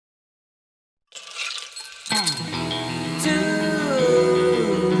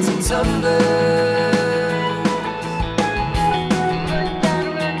Tumblers.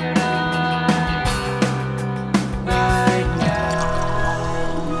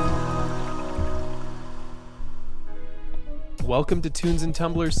 Welcome to Tunes and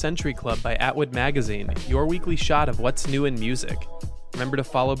Tumblers Century Club by Atwood Magazine, your weekly shot of what's new in music. Remember to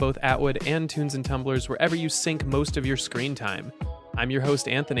follow both Atwood and Tunes and Tumblers wherever you sink most of your screen time. I'm your host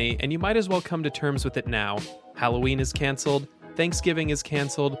Anthony, and you might as well come to terms with it now. Halloween is canceled, Thanksgiving is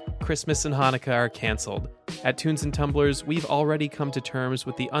canceled, Christmas and Hanukkah are canceled. At Tunes and Tumblers, we've already come to terms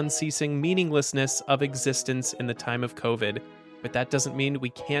with the unceasing meaninglessness of existence in the time of COVID, but that doesn't mean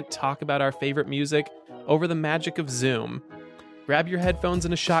we can't talk about our favorite music over the magic of Zoom. Grab your headphones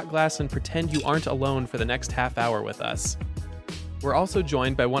and a shot glass and pretend you aren't alone for the next half hour with us. We're also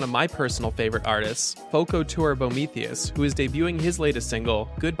joined by one of my personal favorite artists, folk auteur Bometheus, who is debuting his latest single,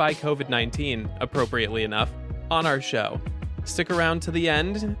 Goodbye COVID-19, appropriately enough, on our show. Stick around to the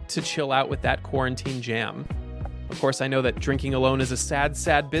end to chill out with that quarantine jam. Of course, I know that drinking alone is a sad,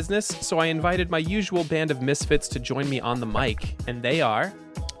 sad business, so I invited my usual band of misfits to join me on the mic, and they are...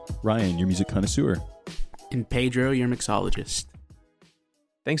 Ryan, your music connoisseur. And Pedro, your mixologist.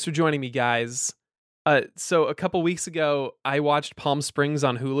 Thanks for joining me, guys. So a couple weeks ago, I watched Palm Springs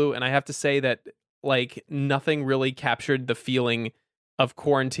on Hulu, and I have to say that, nothing really captured the feeling of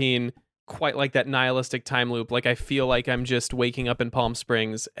quarantine quite like that nihilistic time loop. I feel like I'm just waking up in Palm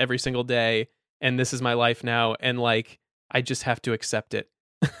Springs every single day, and this is my life now, and, I just have to accept it.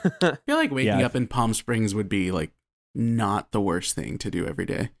 I feel like waking up in Palm Springs would be, not the worst thing to do every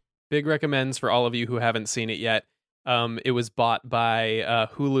day. Big recommends for all of you who haven't seen it yet. It was bought by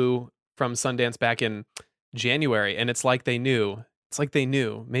Hulu from Sundance back in January, and it's like they knew. It's like they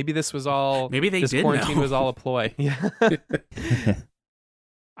knew. Maybe this was all... Maybe they this did quarantine know. was all a ploy. Yeah.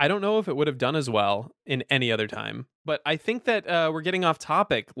 I don't know if it would have done as well in any other time, but I think that we're getting off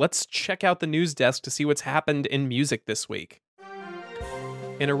topic. Let's check out the news desk to see what's happened in music this week.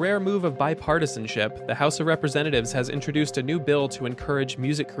 In a rare move of bipartisanship, the House of Representatives has introduced a new bill to encourage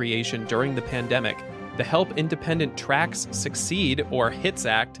music creation during the pandemic. The Help Independent Tracks Succeed, or HITS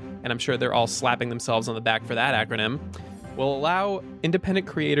Act, and I'm sure they're all slapping themselves on the back for that acronym, will allow independent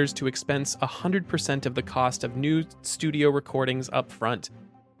creators to expense 100% of the cost of new studio recordings up front.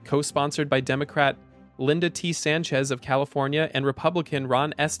 Co-sponsored by Democrat Linda T. Sanchez of California and Republican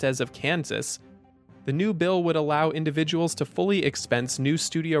Ron Estes of Kansas, the new bill would allow individuals to fully expense new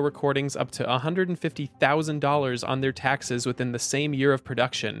studio recordings up to $150,000 on their taxes within the same year of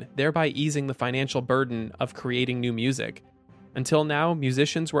production, thereby easing the financial burden of creating new music. Until now,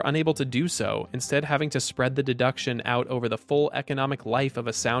 musicians were unable to do so, instead having to spread the deduction out over the full economic life of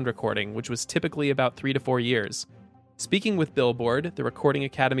a sound recording, which was typically about 3 to 4 years. Speaking with Billboard, the Recording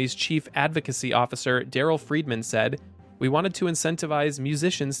Academy's chief advocacy officer, Daryl Friedman, said, "We wanted to incentivize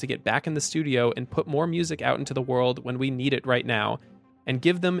musicians to get back in the studio and put more music out into the world when we need it right now, and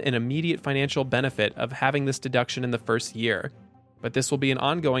give them an immediate financial benefit of having this deduction in the first year. But this will be an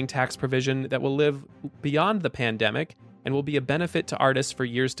ongoing tax provision that will live beyond the pandemic and will be a benefit to artists for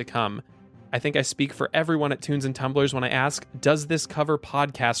years to come. I think I speak for everyone at Tunes and Tumblers when I ask, does this cover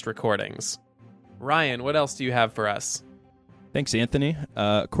podcast recordings?" Ryan, what else do you have for us? Thanks, Anthony.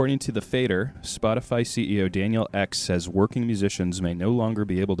 According to The Fader, Spotify CEO Daniel Ek says working musicians may no longer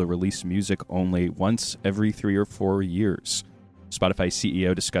be able to release music only once every 3 or 4 years. Spotify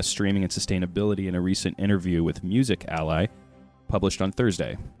CEO discussed streaming and sustainability in a recent interview with Music Ally, published on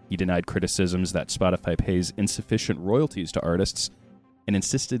Thursday. He denied criticisms that Spotify pays insufficient royalties to artists and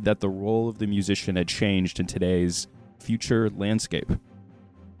insisted that the role of the musician had changed in today's future landscape.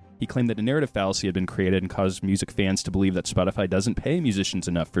 He claimed that a narrative fallacy had been created and caused music fans to believe that Spotify doesn't pay musicians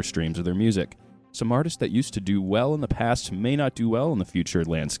enough for streams of their music. Some artists that used to do well in the past may not do well in the future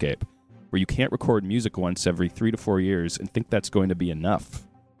landscape, where you can't record music once every 3 to 4 years and think that's going to be enough.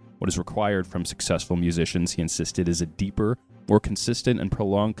 What is required from successful musicians, he insisted, is a deeper, more consistent and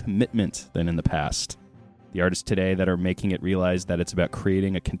prolonged commitment than in the past. The artists today that are making it realize that it's about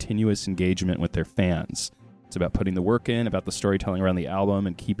creating a continuous engagement with their fans. It's about putting the work in, about the storytelling around the album,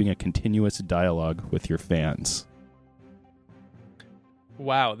 and keeping a continuous dialogue with your fans.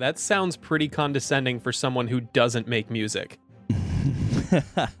 Wow, that sounds pretty condescending for someone who doesn't make music.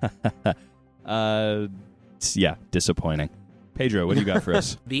 Yeah, disappointing. Pedro, what do you got for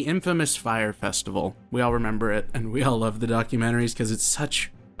us? The infamous Fyre Festival. We all remember it, and we all love the documentaries because it's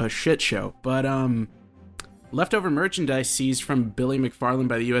such a shit show. But leftover merchandise seized from Billy McFarland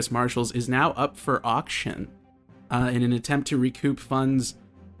by the U.S. Marshals is now up for auction in an attempt to recoup funds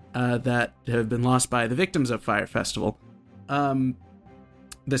that have been lost by the victims of Fyre Festival.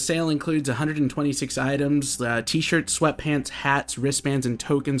 The sale includes 126 items. T-shirts, sweatpants, hats, wristbands, and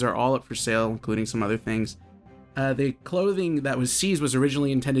tokens are all up for sale, including some other things. The clothing that was seized was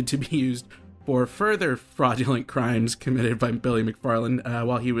originally intended to be used for further fraudulent crimes committed by Billy McFarland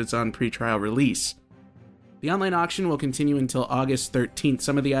while he was on pretrial release. The online auction will continue until August 13th.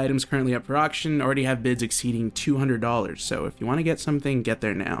 Some of the items currently up for auction already have bids exceeding $200, so if you want to get something, get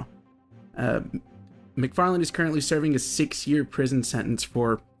there now. McFarland is currently serving a 6-year prison sentence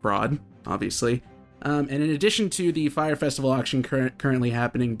for fraud, obviously. And in addition to the Fyre Festival auction currently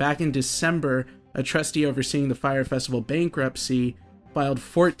happening, back in December, a trustee overseeing the Fyre Festival bankruptcy filed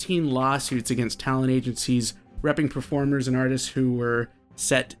 14 lawsuits against talent agencies repping performers and artists who were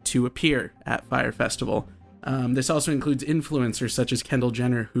set to appear at Fyre Festival. This also includes influencers such as Kendall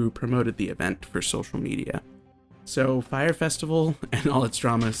Jenner, who promoted the event for social media. So Fyre Festival and all its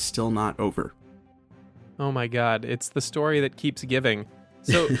drama is still not over. Oh my God, it's the story that keeps giving.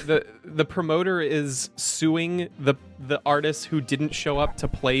 So the promoter is suing the artists who didn't show up to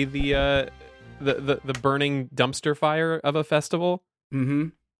play the burning dumpster fire of a festival. Mm-hmm.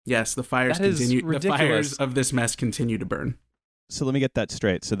 Yes, the fires continue. The fires of this mess continue to burn. So let me get that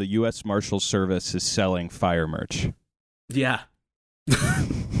straight. So the U.S. Marshals Service is selling Fyre merch. Yeah.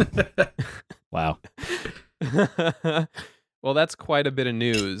 Wow. Well, that's quite a bit of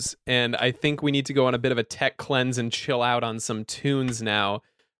news, and I think we need to go on a bit of a tech cleanse and chill out on some tunes now.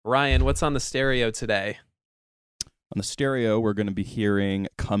 Ryan, what's on the stereo today? On the stereo, we're going to be hearing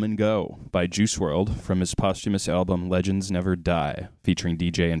Come and Go by Juice WRLD from his posthumous album Legends Never Die, featuring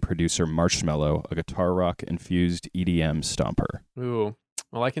DJ and producer Marshmello, a guitar rock-infused EDM stomper. Ooh,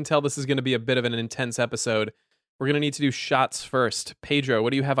 well, I can tell this is going to be a bit of an intense episode. We're going to need to do shots first. Pedro, what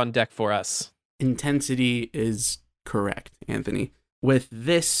do you have on deck for us? Intensity is correct, Anthony. With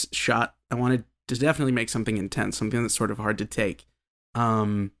this shot, I wanted to definitely make something intense, something that's sort of hard to take.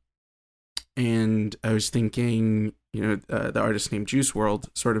 And I was thinking, the artist named Juice WRLD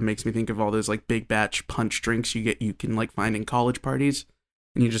sort of makes me think of all those like big batch punch drinks you can like find in college parties,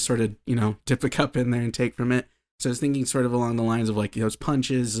 and you just sort of dip a cup in there and take from it. So I was thinking sort of along the lines of like those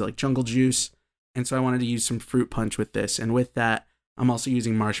punches, like jungle juice, and so I wanted to use some fruit punch with this. And with that, I'm also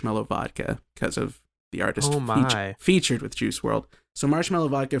using Marshmello vodka because of the artist featured with Juice WRLD. So Marshmello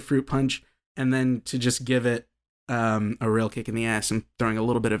vodka, fruit punch, and then to just give it a real kick in the ass, I'm throwing a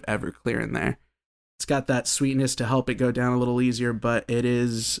little bit of Everclear in there. It's got that sweetness to help it go down a little easier, but it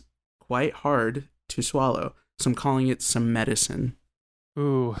is quite hard to swallow. So I'm calling it some medicine.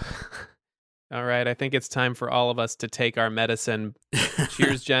 Ooh. All right, I think it's time for all of us to take our medicine.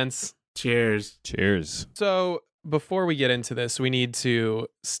 Cheers, gents. Cheers. Cheers. So before we get into this, we need to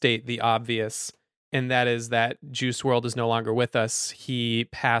state the obvious, and that is that Juice WRLD is no longer with us. He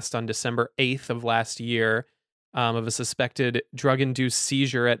passed on December 8th of last year of a suspected drug-induced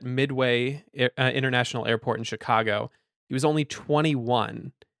seizure at Midway International Airport in Chicago. He was only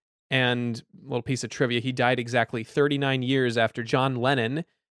 21. And a little piece of trivia, he died exactly 39 years after John Lennon,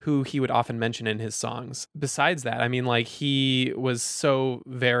 who he would often mention in his songs. Besides that, I mean, like, he was so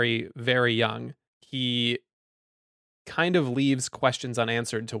very, very young. He kind of leaves questions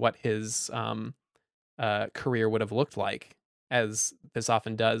unanswered to what his career would have looked like, as this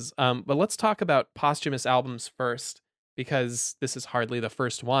often does. But let's talk about posthumous albums first, because this is hardly the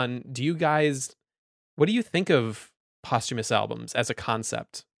first one. What do you think of posthumous albums as a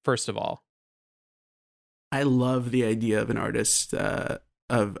concept, first of all? I love the idea of an artist,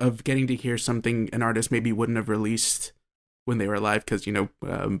 of getting to hear something an artist maybe wouldn't have released when they were alive, because,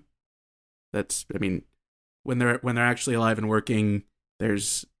 when they're actually alive and working,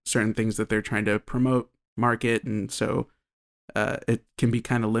 there's certain things that they're trying to promote, market, and so it can be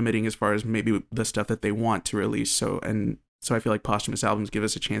kind of limiting as far as maybe the stuff that they want to release. So I feel like posthumous albums give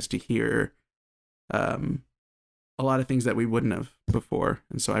us a chance to hear a lot of things that we wouldn't have before,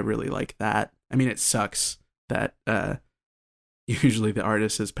 and so I really like that. I mean, it sucks that usually the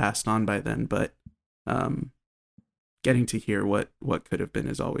artist has passed on by then, but getting to hear what could have been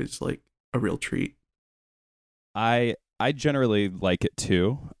is always like a real treat. I generally like it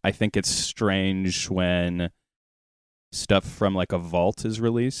too. I think it's strange when stuff from like a vault is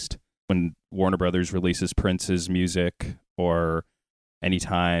released, when Warner Brothers releases Prince's music, or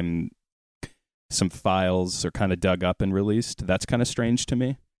anytime some files are kind of dug up and released. That's kind of strange to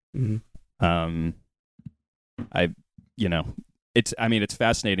me. Mm-hmm. It's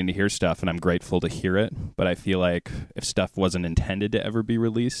fascinating to hear stuff, and I'm grateful to hear it, but I feel like if stuff wasn't intended to ever be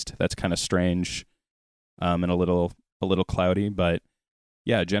released, that's kind of strange, and a little cloudy. But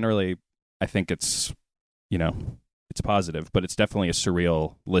yeah, generally I think it's positive, but it's definitely a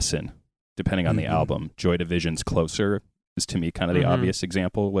surreal listen depending on the album. Joy Division's Closer is to me kind of the obvious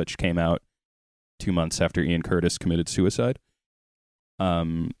example, which came out 2 months after Ian Curtis committed suicide.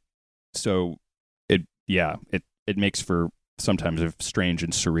 So it makes for sometimes a strange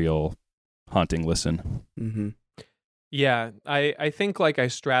and surreal, haunting listen. Mm-hmm. Yeah, I think like I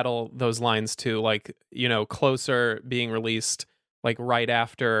straddle those lines too, like, you know, Closer being released like right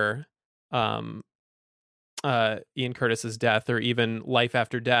after Ian Curtis's death, or even Life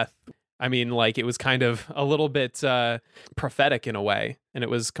After Death. I mean, like, it was kind of a little bit prophetic in a way, and it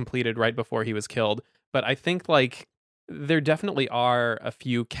was completed right before he was killed. But I think like there definitely are a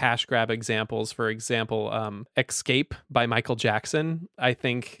few cash grab examples. For example, Escape by Michael Jackson. I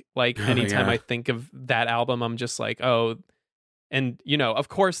think like anytime I think of that album, I'm just like, oh, and, you know, of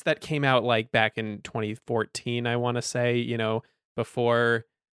course that came out like back in 2014, I want to say, you know, before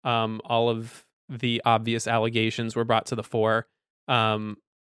all of the obvious allegations were brought to the fore.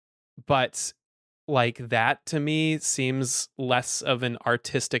 But like that to me seems less of an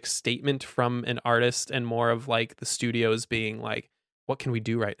artistic statement from an artist and more of like the studios being like, what can we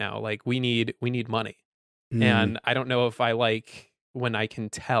do right now? Like we need money. And I don't know if I like when I can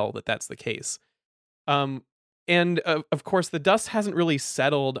tell that that's the case. And of course the dust hasn't really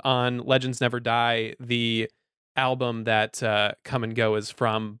settled on Legends Never Die, the album that Come and Go is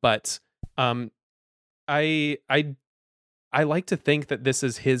from, but I like to think that this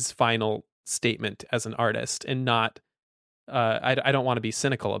is his final statement as an artist, and not I don't want to be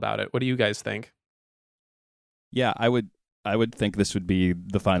cynical about it. What do you guys think? Yeah, I would think this would be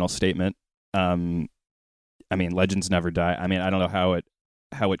the final statement. I mean, Legends Never Die. I mean, I don't know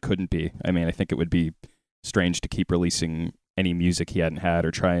how it couldn't be. I mean, I think it would be strange to keep releasing any music he hadn't had,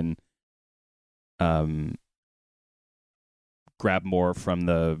 or try and grab more from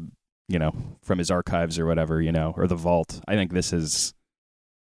the, you know, from his archives or whatever, you know, or the vault. I think this is,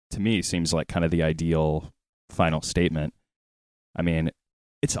 to me, seems like kind of the ideal final statement. I mean,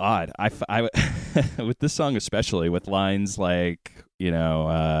 it's odd. I with this song especially, with lines like, you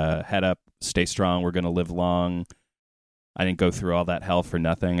know, head up, stay strong, we're going to live long. I didn't go through all that hell for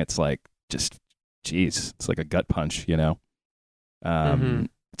nothing. It's like, just, geez, it's like a gut punch, you know?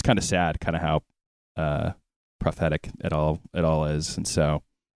 It's kind of sad, kind of how prophetic it all is. And so,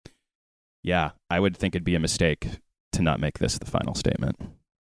 yeah, I would think it'd be a mistake to not make this the final statement.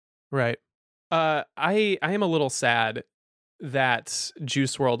 Right. I am a little sad that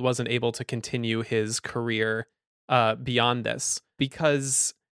Juice WRLD wasn't able to continue his career beyond this,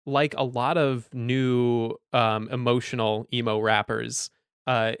 because like a lot of new emotional emo rappers,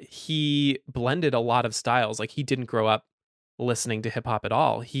 he blended a lot of styles. Like, he didn't grow up listening to hip hop at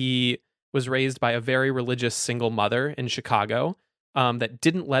all. He was raised by a very religious single mother in Chicago that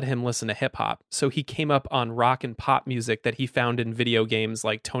didn't let him listen to hip hop. So he came up on rock and pop music that he found in video games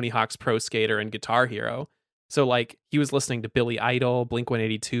like Tony Hawk's Pro Skater and Guitar Hero. So like he was listening to Billy Idol,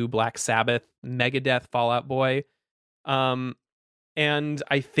 Blink-182, Black Sabbath, Megadeth, Fall Out Boy. And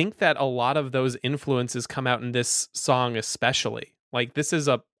I think that a lot of those influences come out in this song especially. Like, this is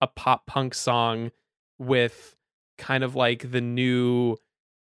a pop punk song with kind of like the new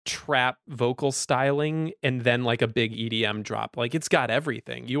trap vocal styling, and then like a big EDM drop. Like, it's got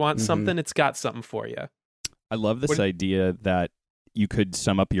everything. You want something, it's got something for you. I love this idea that you could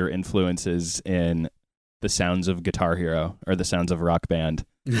sum up your influences in the sounds of Guitar Hero or the sounds of Rock Band.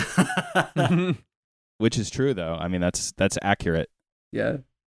 Which is true, though. I mean, that's accurate. Yeah,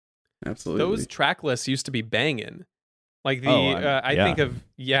 absolutely. Those track lists used to be banging. Like I think of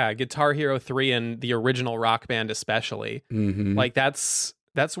Guitar Hero 3 and the original Rock Band especially. Like that's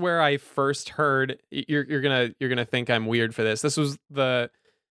where I first heard. You're gonna think I'm weird for this. This was the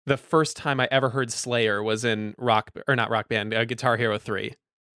first time I ever heard Slayer was in Guitar Hero 3.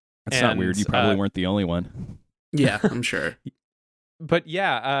 That's not weird. You probably weren't the only one. Yeah, I'm sure. But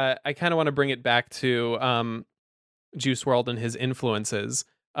yeah, I kind of want to bring it back to Juice WRLD and his influences.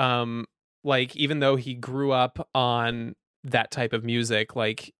 Like, even though he grew up on that type of music,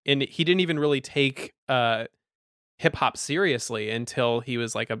 like, and he didn't even really take hip hop seriously until he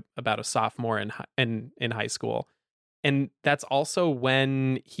was like about a sophomore in high school. And that's also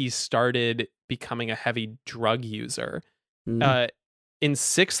when he started becoming a heavy drug user. In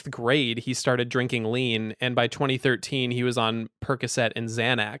 6th grade, he started drinking lean, and by 2013, he was on Percocet and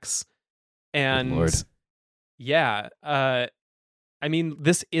Xanax. And yeah, I mean,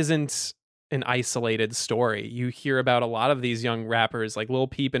 this isn't an isolated story. You hear about a lot of these young rappers, like Lil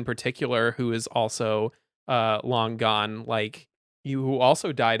Peep in particular, who is also long gone, like, who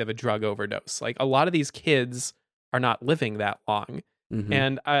also died of a drug overdose. Like, a lot of these kids are not living that long.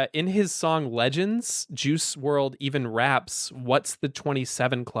 And in his song Legends, Juice WRLD even raps, "What's the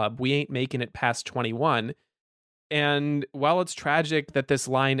 27 club? We ain't making it past 21." And while it's tragic that this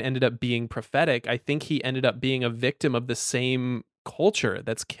line ended up being prophetic, I think he ended up being a victim of the same culture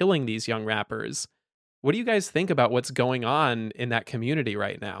that's killing these young rappers. What do you guys think about what's going on in that community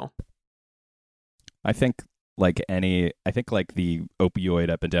right now? I think like the opioid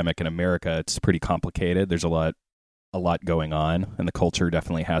epidemic in America, it's pretty complicated. There's a lot going on, and the culture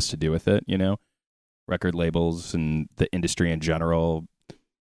definitely has to do with it, you know. Record labels and the industry in general,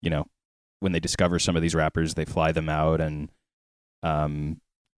 you know, when they discover some of these rappers, they fly them out and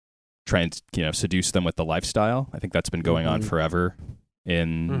try and, you know, seduce them with the lifestyle. I think that's been going on forever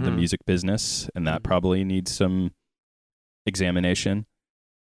in the music business, and that probably needs some examination.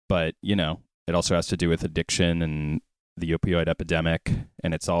 But, you know, it also has to do with addiction and the opioid epidemic,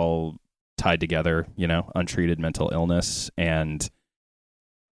 and it's all tied together, you know, untreated mental illness. And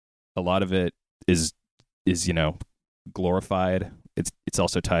a lot of it is, you know, glorified. It's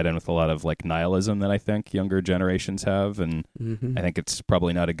also tied in with a lot of like nihilism that I think younger generations have, and I think it's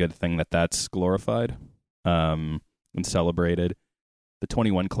probably not a good thing that that's glorified and celebrated. The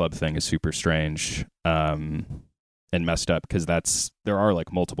 21 Club thing is super strange and messed up because there are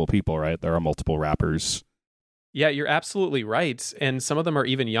like multiple people, right? There are multiple rappers. Yeah, you're absolutely right, and some of them are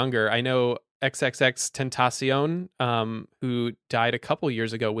even younger. I know XXX Tentacion, who died a couple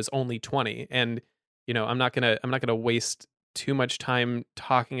years ago, was only 20, and you know, I'm not gonna waste too much time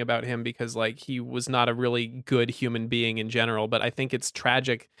talking about him because like he was not a really good human being in general, but I think it's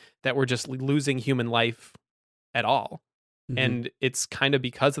tragic that we're just losing human life at all. And it's kind of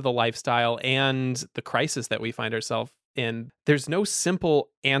because of the lifestyle and the crisis that we find ourselves in. There's no simple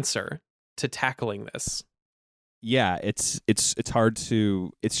answer to tackling this. Yeah, it's hard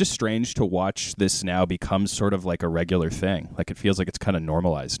to, it's just strange to watch this now become sort of like a regular thing. Like it feels like it's kind of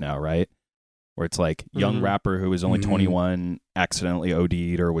normalized now, right? Where it's like young rapper who was only 21 accidentally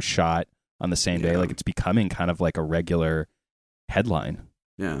OD'd or was shot on the same day. Like it's becoming kind of like a regular headline.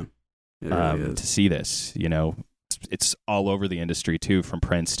 Yeah. It really to see this, you know, it's all over the industry too, from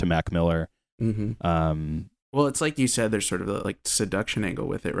Prince to Mac Miller. Well, it's like you said, there's sort of a like seduction angle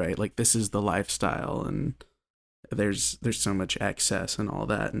with it, right? Like this is the lifestyle, and there's so much excess and all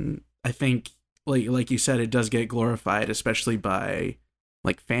that. And I think like you said, it does get glorified, especially by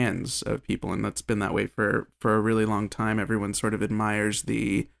like fans of people, and that's been that way for a really long time. Everyone sort of admires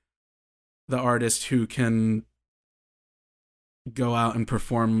the artist who can go out and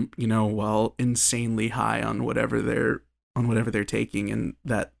perform, you know, while insanely high on whatever they're taking, and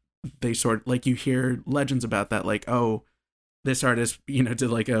that they sort, like, you hear legends about that, like, oh, this artist, you know, did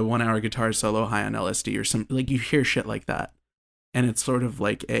like a 1 hour guitar solo high on LSD or something. Like you hear shit like that, and it's sort of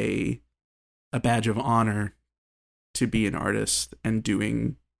like a badge of honor to be an artist and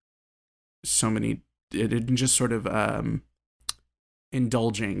doing so many, it just sort of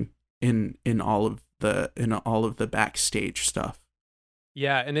indulging in all of the backstage stuff.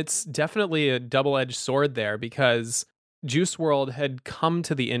 Yeah, and it's definitely a double-edged sword there because Juice WRLD had come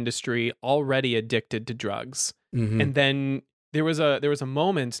to the industry already addicted to drugs. And then there was a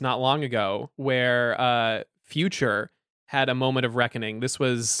moment not long ago where Future had a moment of reckoning. This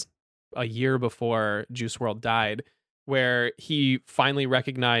was a year before Juice WRLD died, where he finally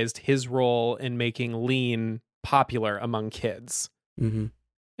recognized his role in making lean popular among kids.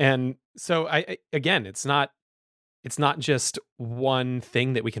 And so I again, it's not just one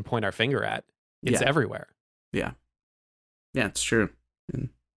thing that we can point our finger at. It's everywhere. Yeah, it's true.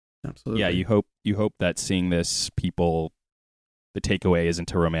 Absolutely. Yeah, you hope that seeing this, people, the takeaway isn't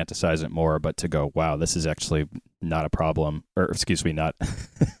to romanticize it more, but to go, wow, this is actually not a problem, or excuse me, not.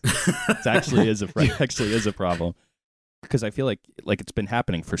 It actually is a problem, because I feel like it's been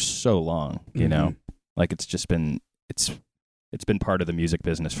happening for so long, you know, like it's been part of the music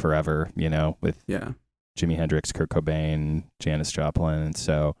business forever, you know, with Jimi Hendrix, Kurt Cobain, Janis Joplin, and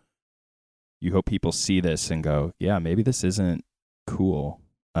so you hope people see this and go, yeah, maybe this isn't cool.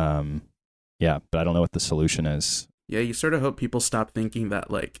 Yeah, but I don't know what the solution is. Yeah, you sort of hope people stop thinking that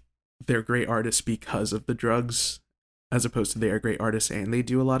like they're great artists because of the drugs, as opposed to they are great artists and they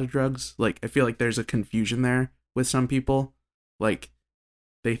do a lot of drugs. Like I feel like there's a confusion there with some people. Like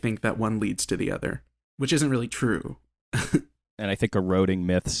they think that one leads to the other, which isn't really true. And I think eroding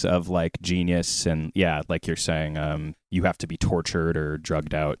myths of like genius and like you're saying, you have to be tortured or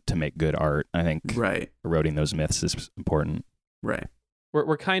drugged out to make good art. I think eroding those myths is important. Right.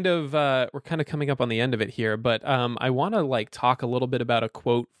 We're kind of coming up on the end of it here, but I want to like talk a little bit about a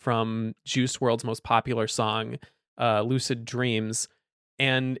quote from Juice WRLD's most popular song, "Lucid Dreams,"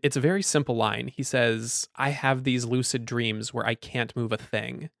 and it's a very simple line. He says, "I have these lucid dreams where I can't move a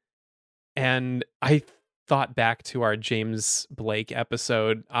thing," and I thought back to our James Blake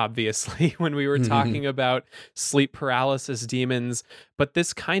episode, obviously, when we were talking about sleep paralysis demons, but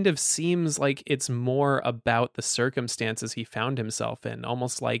this kind of seems like it's more about the circumstances he found himself in,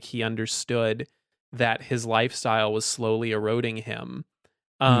 almost like he understood that his lifestyle was slowly eroding him.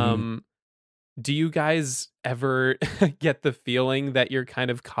 Do you guys ever get the feeling that you're kind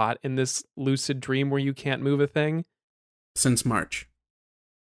of caught in this lucid dream where you can't move a thing? Since March.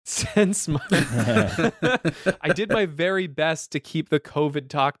 I did my very best to keep the COVID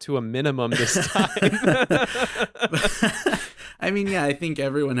talk to a minimum this time. I mean, yeah, I think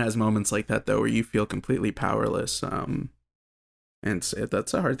everyone has moments like that, though, where you feel completely powerless. And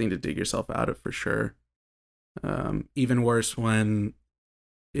that's a hard thing to dig yourself out of, for sure. Even worse when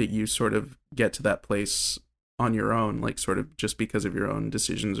you sort of get to that place on your own, like sort of just because of your own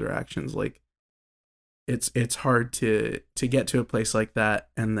decisions or actions. Like it's hard to get to a place like that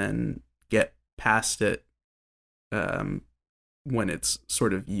and then get past it when it's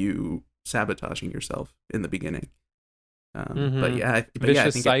sort of you sabotaging yourself in the beginning. But yeah, I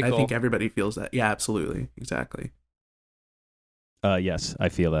think everybody feels that. Yeah, absolutely, exactly. Yes, I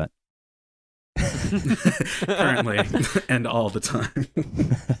feel that. Currently and all the time.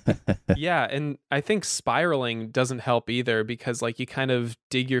 Yeah, and I think spiraling doesn't help either, because like you kind of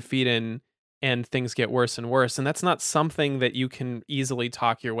dig your feet in and things get worse and worse, and that's not something that you can easily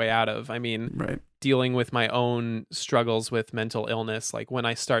talk your way out of. I mean, right. Dealing with my own struggles with mental illness, like when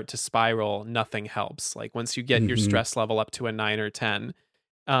I start to spiral, nothing helps. Like once you get your stress level up to a 9 or 10,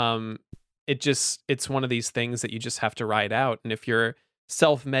 it's one of these things that you just have to ride out. And if you're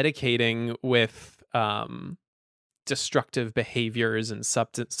self-medicating with destructive behaviors and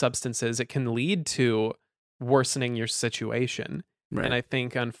substances, it can lead to worsening your situation. Right. And I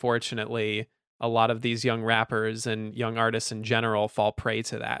think, unfortunately, a lot of these young rappers and young artists in general fall prey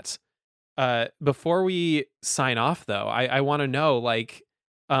to that. Before we sign off, though, I want to know, like,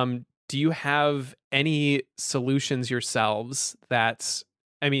 do you have any solutions yourselves that,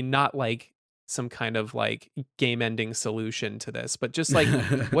 I mean, not like some kind of like game-ending solution to this, but just like,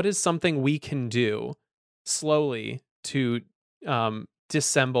 what is something we can do slowly to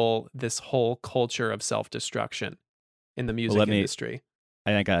dissemble this whole culture of self-destruction in the music industry?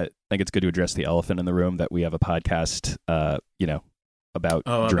 I think it's good to address the elephant in the room that we have a podcast, about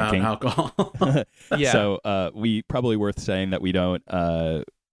drinking. About alcohol. Yeah. So we probably worth saying that we don't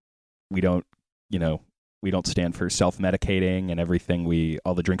stand for self-medicating, and everything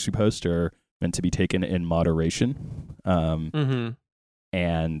all the drinks we post are meant to be taken in moderation.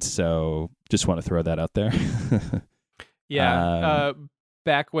 And so just want to throw that out there. Yeah.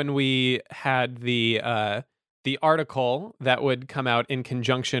 Back when we had the article that would come out in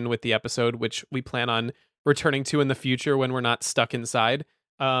conjunction with the episode, which we plan on returning to in the future when we're not stuck inside,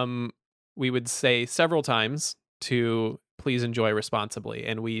 we would say several times to please enjoy responsibly,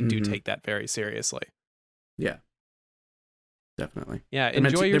 and we do take that very seriously. Yeah, definitely. Yeah,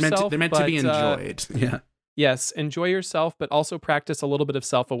 enjoy yourself. They're meant to be enjoyed. Yeah. Yes, enjoy yourself, but also practice a little bit of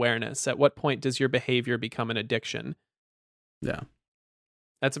self-awareness. At what point does your behavior become an addiction? Yeah.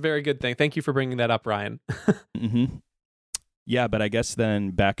 That's a very good thing. Thank you for bringing that up, Ryan. Yeah, but I guess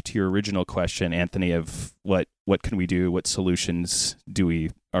then back to your original question, Anthony, of what can we do? What solutions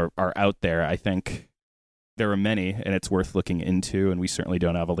are out there? I think there are many, and it's worth looking into, and we certainly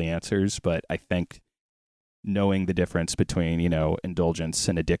don't have all the answers, but I think knowing the difference between, indulgence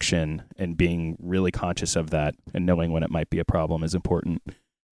and addiction and being really conscious of that and knowing when it might be a problem is important.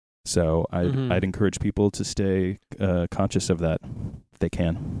 So I'd encourage people to stay conscious of that if they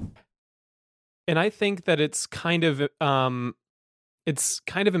can. And I think that it's kind of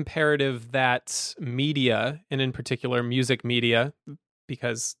imperative that media, and in particular music media,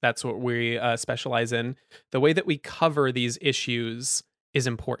 because that's what we specialize in, the way that we cover these issues is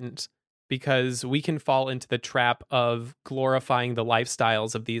important, because we can fall into the trap of glorifying the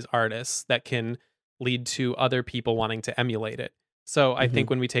lifestyles of these artists that can lead to other people wanting to emulate it. So I think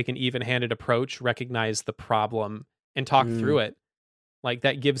when we take an even-handed approach, recognize the problem, and talk through it, like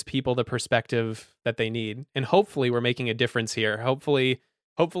that gives people the perspective that they need. And hopefully we're making a difference here. Hopefully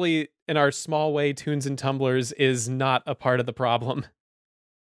in our small way, Tunes and Tumblers is not a part of the problem.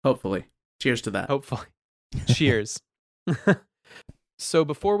 Hopefully. Cheers to that. Hopefully. Cheers. So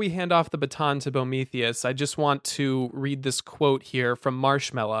before we hand off the baton to Bometheus, I just want to read this quote here from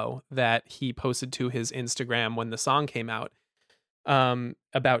Marshmello that he posted to his Instagram when the song came out,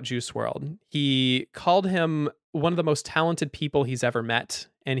 about Juice WRLD. He called him one of the most talented people he's ever met,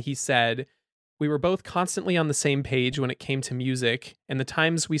 and he said, "We were both constantly on the same page when it came to music, and the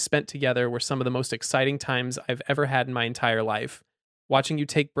times we spent together were some of the most exciting times I've ever had in my entire life. Watching you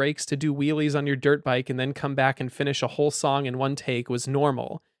take breaks to do wheelies on your dirt bike and then come back and finish a whole song in one take was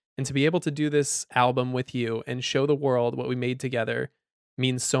normal. And to be able to do this album with you and show the world what we made together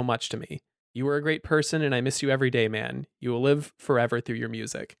means so much to me. You were a great person and I miss you every day, man. You will live forever through your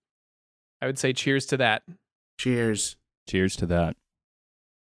music. I would say cheers to that. Cheers. Cheers to that.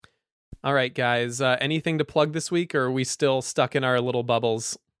 All right, guys. Anything to plug this week, or are we still stuck in our little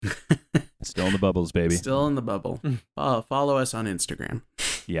bubbles? Still in the bubbles, baby. Still in the bubble. Follow us on Instagram.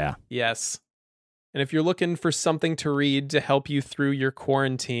 Yeah. Yes. And if you're looking for something to read to help you through your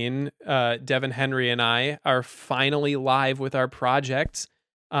quarantine, Devin Henry and I are finally live with our project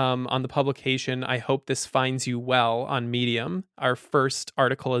on the publication. I Hope This Finds You Well on Medium. Our first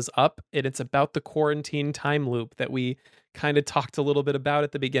article is up, and it's about the quarantine time loop that we kind of talked a little bit about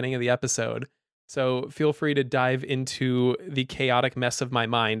at the beginning of the episode. So feel free to dive into the chaotic mess of my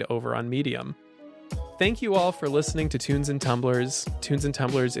mind over on Medium. Thank you all for listening to Tunes and Tumblers. Tunes and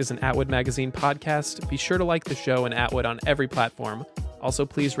Tumblers is an Atwood Magazine podcast. Be sure to like the show and Atwood on every platform. Also,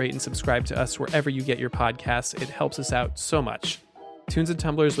 please rate and subscribe to us wherever you get your podcasts. It helps us out so much. Tunes and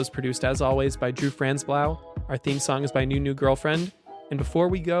Tumblers was produced, as always, by Drew Franzblau. Our theme song is by New Girlfriend. And before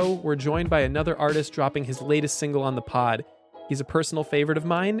we go, we're joined by another artist dropping his latest single on the pod. He's a personal favorite of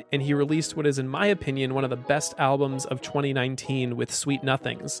mine, and he released what is, in my opinion, one of the best albums of 2019 with Sweet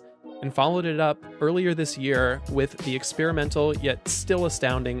Nothings, and followed it up earlier this year with the experimental yet still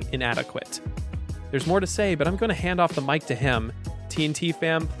astounding Inadequate. There's more to say, but I'm going to hand off the mic to him. TNT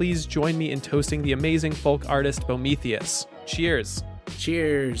fam, please join me in toasting the amazing folk artist Bometheus. Cheers.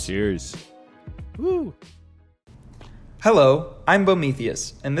 Cheers. Cheers. Woo. Hello, I'm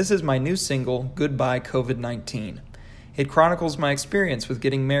Bometheus, and this is my new single, Goodbye COVID-19. It chronicles my experience with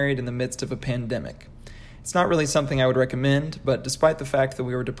getting married in the midst of a pandemic. It's not really something I would recommend, but despite the fact that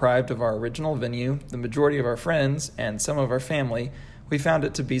we were deprived of our original venue, the majority of our friends, and some of our family, we found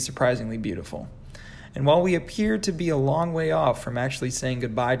it to be surprisingly beautiful. And while we appear to be a long way off from actually saying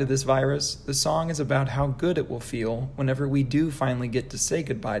goodbye to this virus, the song is about how good it will feel whenever we do finally get to say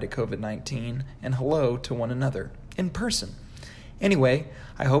goodbye to COVID-19 and hello to one another, in person. Anyway,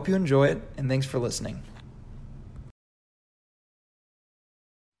 I hope you enjoy it, and thanks for listening.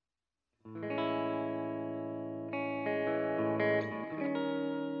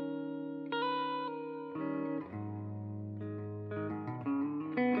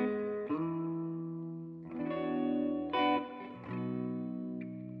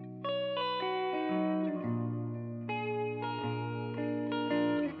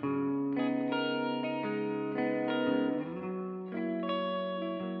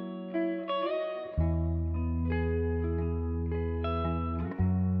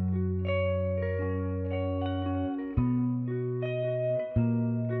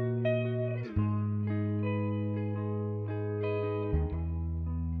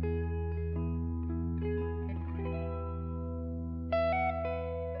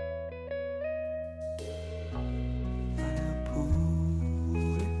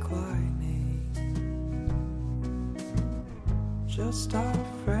 Just our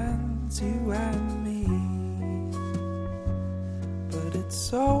friends, you and me. But it's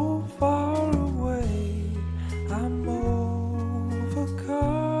so far away, I'm overcome.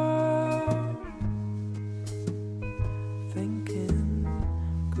 Thinking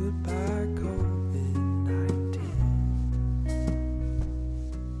goodbye, COVID-19.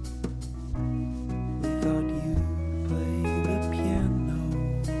 We thought you'd play the piano,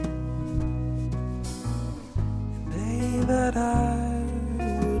 and they that I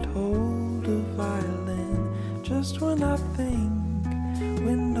would hold a violin. Just when I think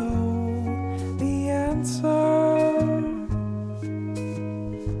we know the answer,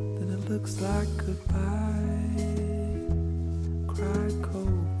 then it looks like goodbye. Cried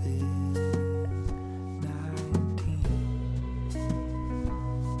COVID-19.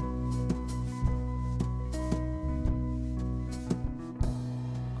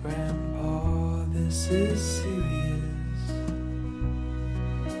 Grandpa, this is serious.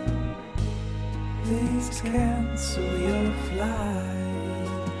 Please cancel your flight.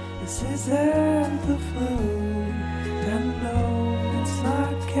 This isn't the flu, and no, it's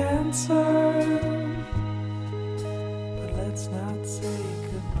not cancer. But let's not say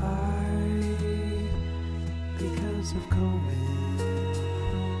goodbye because of COVID-19.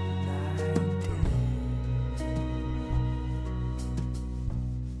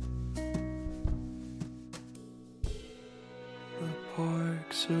 The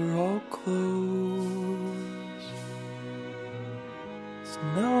parks are all closed. So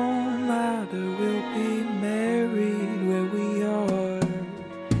no matter, we'll be married where we are.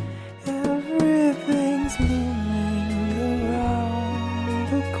 Everything's looming around.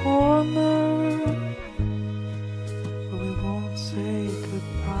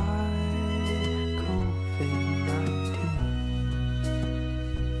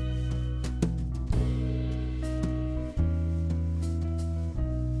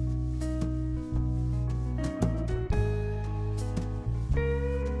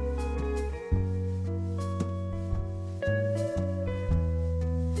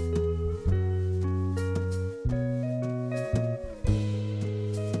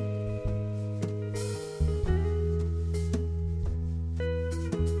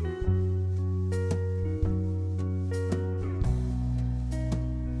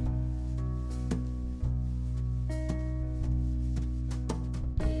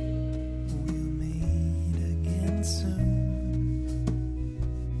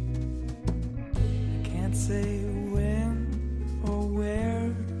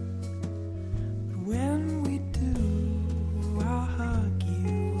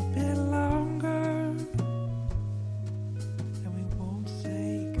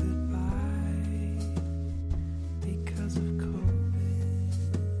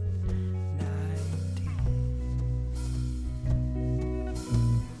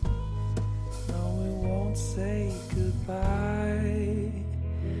 won't say goodbye.